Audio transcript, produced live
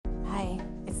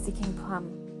Seeking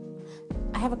Plum.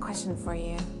 I have a question for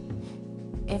you.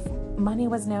 If money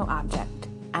was no object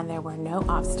and there were no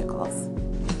obstacles,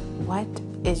 what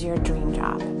is your dream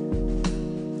job?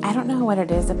 I don't know what it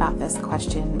is about this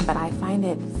question, but I find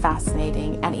it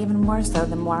fascinating, and even more so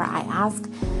the more I ask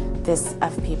this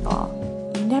of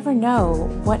people. You never know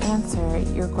what answer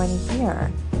you're going to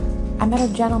hear. I met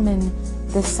a gentleman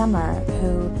this summer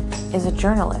who is a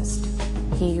journalist.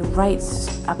 He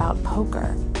writes about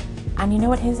poker. And you know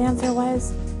what his answer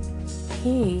was?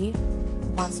 He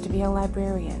wants to be a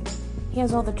librarian. He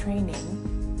has all the training.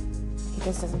 He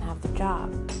just doesn't have the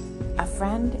job. A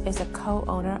friend is a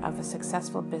co-owner of a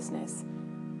successful business.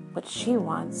 What she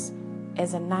wants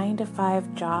is a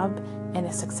 9-to-5 job in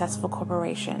a successful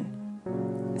corporation.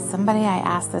 Somebody I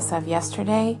asked this of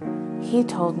yesterday, he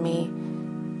told me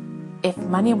if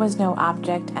money was no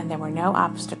object and there were no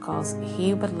obstacles,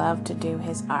 he would love to do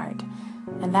his art.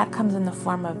 And that comes in the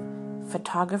form of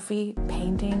photography,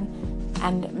 painting,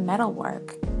 and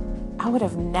metalwork. I would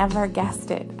have never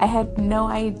guessed it. I had no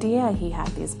idea he had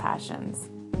these passions.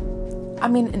 I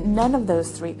mean, none of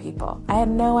those three people. I had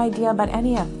no idea about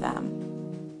any of them.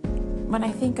 When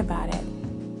I think about it,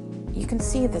 you can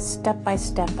see the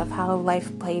step-by-step of how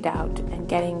life played out and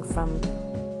getting from,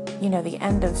 the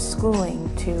end of schooling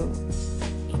to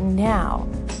now.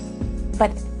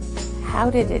 But how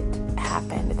did it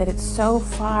happen that it's so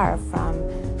far from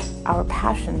our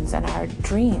passions and our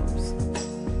dreams?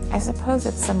 I suppose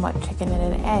it's somewhat chicken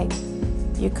and an egg.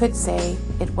 You could say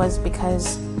it was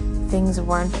because things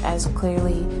weren't as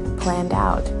clearly planned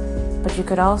out, but you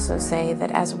could also say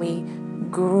that as we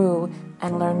grew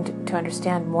and learned to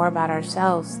understand more about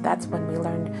ourselves, that's when we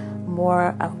learned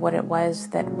more of what it was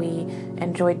that we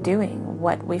enjoyed doing,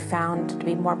 what we found to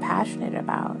be more passionate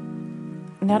about.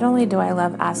 Not only do I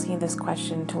love asking this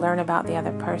question to learn about the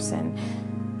other person,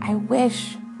 I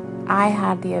wish I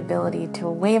had the ability to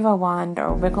wave a wand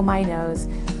or wiggle my nose,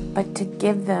 but to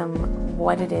give them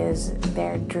what it is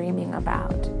they're dreaming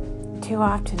about. Too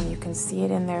often you can see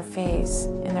it in their face,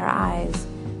 in their eyes,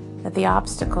 that the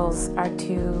obstacles are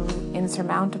too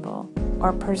insurmountable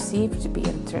or perceived to be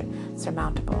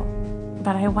insurmountable.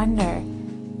 But I wonder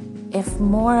if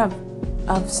more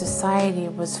of society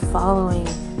was following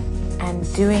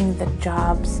and doing the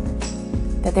jobs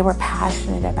that they were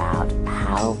passionate about,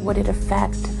 how would it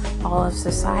affect all of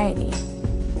society?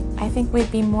 I think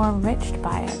we'd be more enriched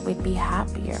by it. We'd be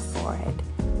happier for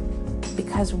it.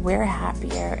 Because we're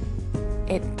happier,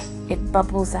 it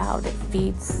bubbles out. It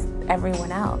feeds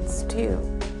everyone else too.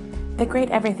 The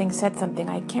Great Everything said something.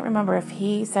 I can't remember if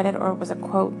he said it or it was a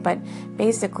quote, but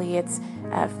basically it's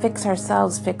fix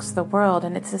ourselves, fix the world,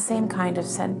 and it's the same kind of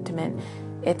sentiment.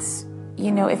 It's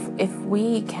if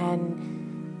we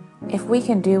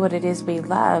can do what it is we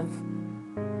love,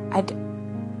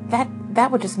 that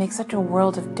would just make such a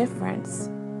world of difference.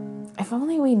 If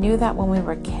only we knew that when we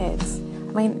were kids.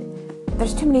 I mean,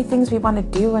 there's too many things we want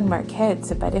to do when we're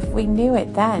kids, but if we knew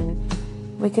it then,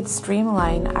 we could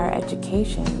streamline our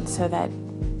education so that,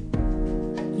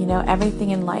 everything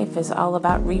in life is all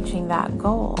about reaching that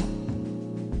goal.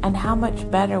 And how much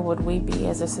better would we be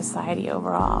as a society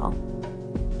overall?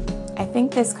 I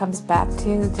think this comes back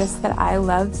to just that I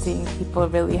love seeing people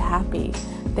really happy.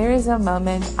 There is a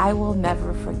moment I will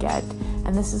never forget,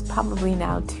 and this is probably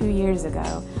now 2 years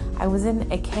ago. I was in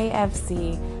a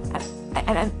KFC,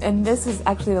 and this is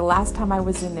actually the last time I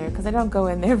was in there because I don't go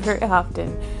in there very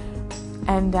often.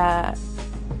 And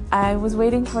I was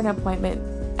waiting for an appointment,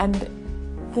 and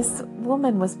this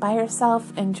woman was by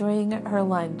herself enjoying her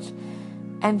lunch,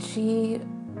 and she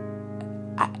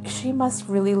must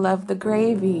really love the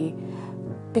gravy,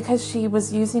 because she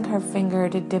was using her finger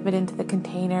to dip it into the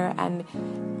container and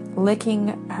licking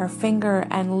her finger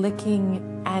and licking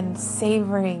and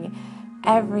savoring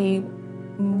every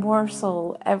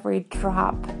morsel, every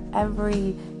drop,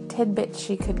 every tidbit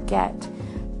she could get.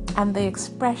 And the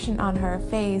expression on her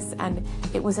face, and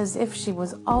it was as if she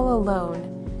was all alone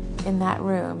in that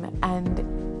room,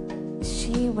 and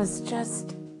she was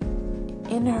just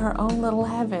in her own little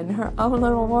heaven, her own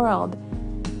little world.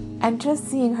 And just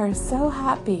seeing her so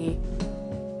happy,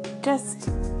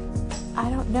 I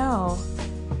don't know.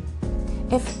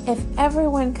 If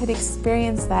everyone could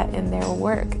experience that in their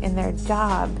work, in their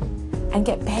job, and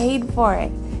get paid for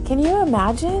it, can you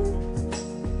imagine?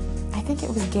 I think it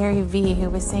was Gary Vee who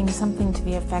was saying something to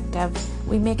the effect of,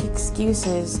 we make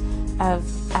excuses of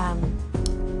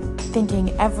thinking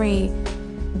every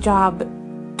job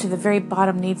to the very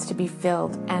bottom needs to be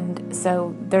filled, and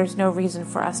so there's no reason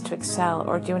for us to excel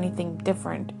or do anything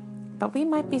different. But we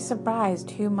might be surprised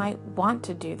who might want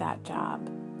to do that job.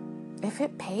 If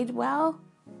it paid well,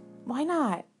 why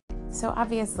not? So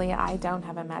obviously I don't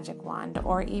have a magic wand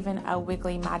or even a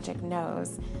wiggly magic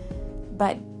nose,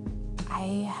 but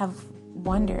I have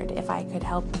wondered if I could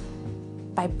help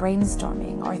by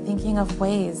brainstorming or thinking of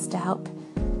ways to help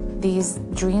these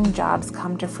dream jobs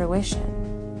come to fruition.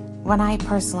 When I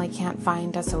personally can't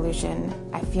find a solution,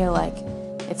 I feel like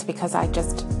it's because I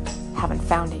just haven't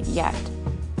found it yet.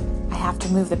 I have to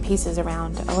move the pieces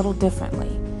around a little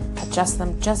differently, adjust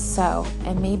them just so,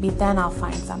 and maybe then I'll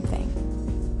find something.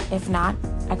 If not,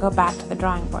 I go back to the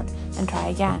drawing board and try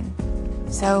again.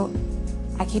 So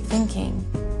I keep thinking,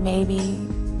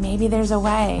 maybe there's a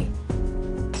way.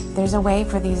 There's a way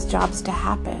for these jobs to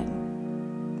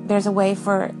happen. There's a way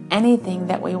for anything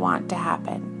that we want to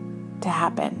happen.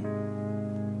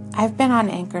 I've been on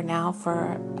Anchor now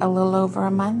for a little over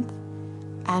a month,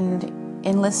 and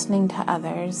in listening to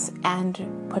others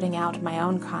and putting out my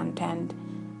own content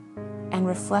and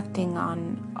reflecting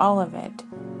on all of it,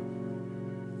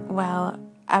 well,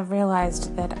 I've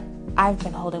realized that I've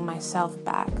been holding myself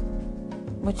back,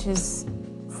 which is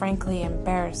frankly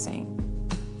embarrassing.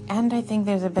 And I think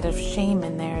there's a bit of shame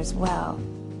in there as well.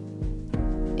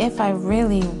 If I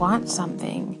really want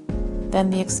something, then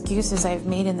the excuses I've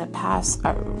made in the past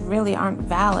really aren't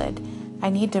valid. I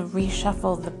need to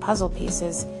reshuffle the puzzle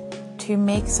pieces to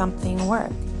make something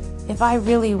work. If I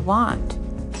really want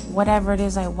whatever it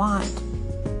is I want,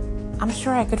 I'm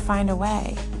sure I could find a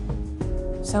way.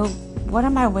 So what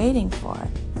am I waiting for?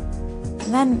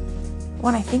 And then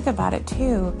when I think about it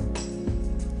too,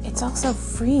 it's also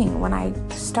freeing when I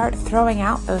start throwing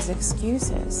out those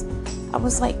excuses. I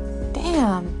was like,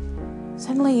 damn,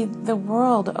 suddenly the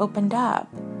world opened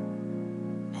up.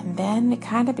 And then it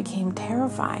kind of became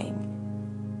terrifying.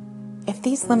 If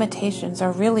these limitations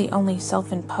are really only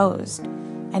self-imposed,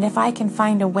 and if I can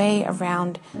find a way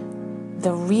around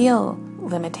the real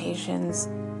limitations,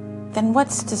 then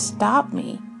what's to stop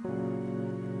me?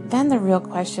 Then the real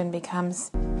question becomes,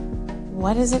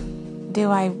 what is it do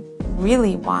I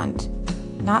really want?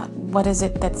 Not what is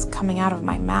it that's coming out of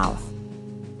my mouth?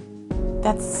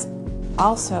 That's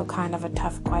also kind of a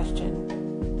tough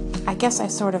question. I guess I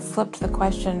sort of flipped the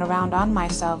question around on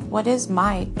myself. What is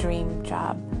my dream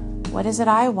job? What is it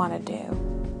I want to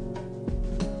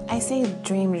do? I say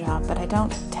dream job, but I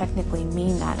don't technically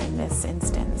mean that in this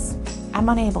instance. I'm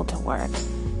unable to work,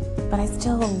 but I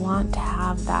still want to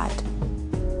have that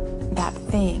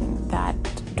thing, that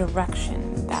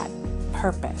direction, that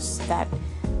purpose, that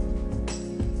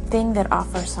thing that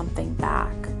offers something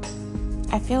back.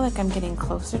 I feel like I'm getting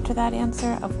closer to that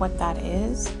answer of what that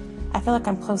is. I feel like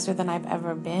I'm closer than I've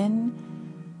ever been,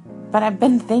 but I've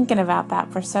been thinking about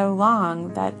that for so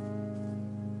long that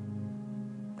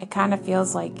it kind of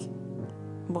feels like,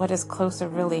 what does closer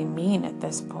really mean at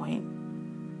this point?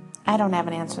 I don't have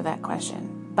an answer to that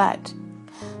question, but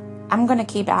I'm going to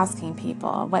keep asking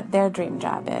people what their dream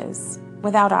job is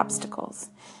without obstacles.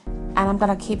 And I'm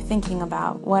going to keep thinking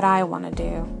about what I want to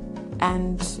do.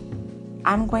 And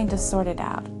I'm going to sort it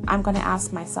out. I'm going to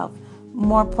ask myself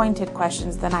more pointed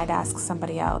questions than I'd ask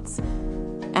somebody else.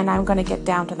 And I'm going to get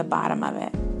down to the bottom of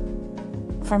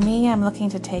it. For me, I'm looking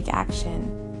to take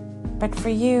action. But for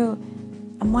you,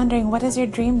 I'm wondering, what is your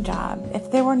dream job?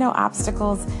 If there were no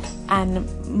obstacles and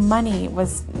money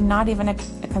was not even a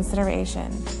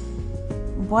consideration,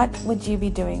 what would you be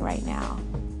doing right now?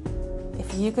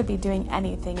 If you could be doing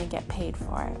anything and get paid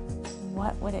for it,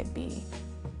 what would it be?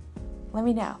 Let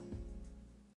me know.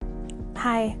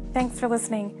 Hi, thanks for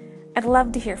listening. I'd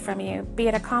love to hear from you, be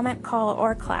it a comment, call,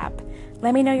 or clap.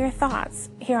 Let me know your thoughts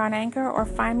here on Anchor or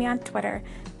find me on Twitter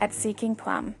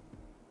 @SeekingPlum.